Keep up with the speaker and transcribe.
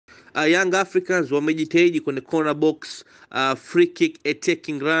Young Africans wamejitahidi kwenye corner box, free kick,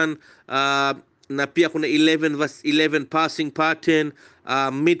 attacking run, na pia kuna 11 vs 11 passing pattern,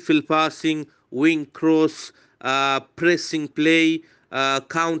 midfield passing, wing cross, pressing play,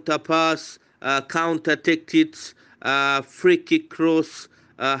 counter pass, counter tactics, free kick cross,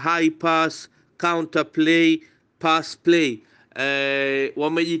 high pass, counter play, pass play.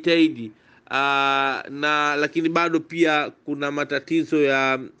 Wamejitahidi, na lakini bado pia kuna matatizo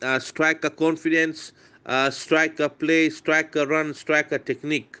ya striker confidence, striker play, striker run, striker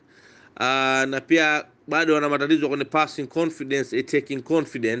technique, na pia bado wana matatizo kwenye passing confidence, attacking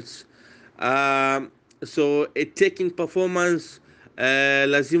confidence. So attacking performance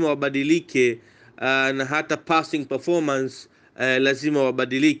lazima wabadilike, na hata passing performance lazima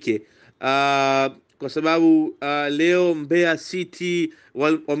wabadilike, kwa sababu leo Mbeya City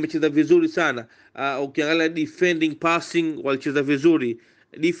wamecheza vizuri sana. Ukiangalia defending, passing walicheza vizuri,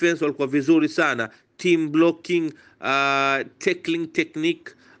 defense walikuwa vizuri sana, team blocking, tackling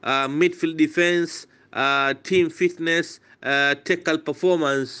technique, midfield defense, team fitness, tackle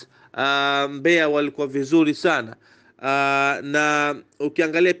performance, Mbeya walikuwa vizuri sana. Na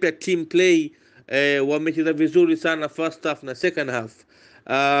ukiangalia pia team play, wamecheza vizuri sana first half na second half.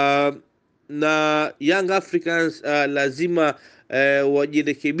 Na Young Africans lazima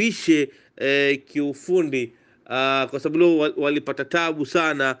wajirekebishe kiufundi, kwa sababu walipata tabu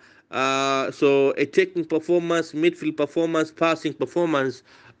sana. So attacking performance, midfield performance, passing performance,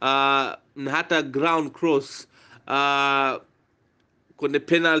 na hata ground cross kwenye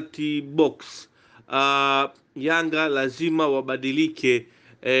penalty box, Yanga lazima wabadilike,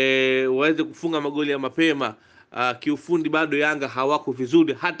 waweze kufunga magoli ya mapema. Kiufundi bado Yanga hawako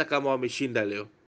vizuri hata kama wameshinda leo.